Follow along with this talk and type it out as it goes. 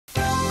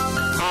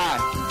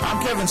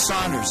Kevin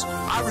Saunders.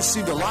 I've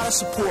received a lot of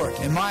support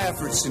in my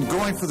efforts in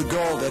going for the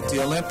gold at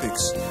the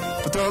Olympics.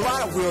 But there are a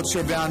lot of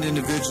wheelchair-bound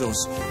individuals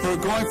who are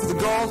going for the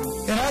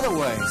gold in other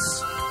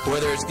ways.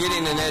 Whether it's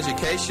getting an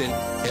education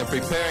and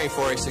preparing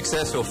for a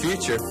successful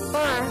future,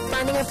 or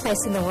finding a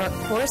place in the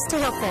workforce to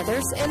help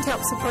others and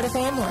help support a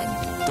family.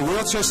 The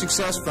Wheelchair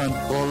Success Fund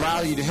will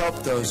allow you to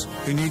help those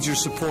who need your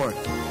support.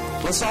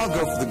 Let's all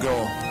go for the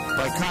goal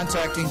by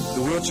contacting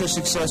the Wheelchair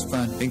Success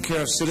Fund in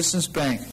care of Citizens Bank.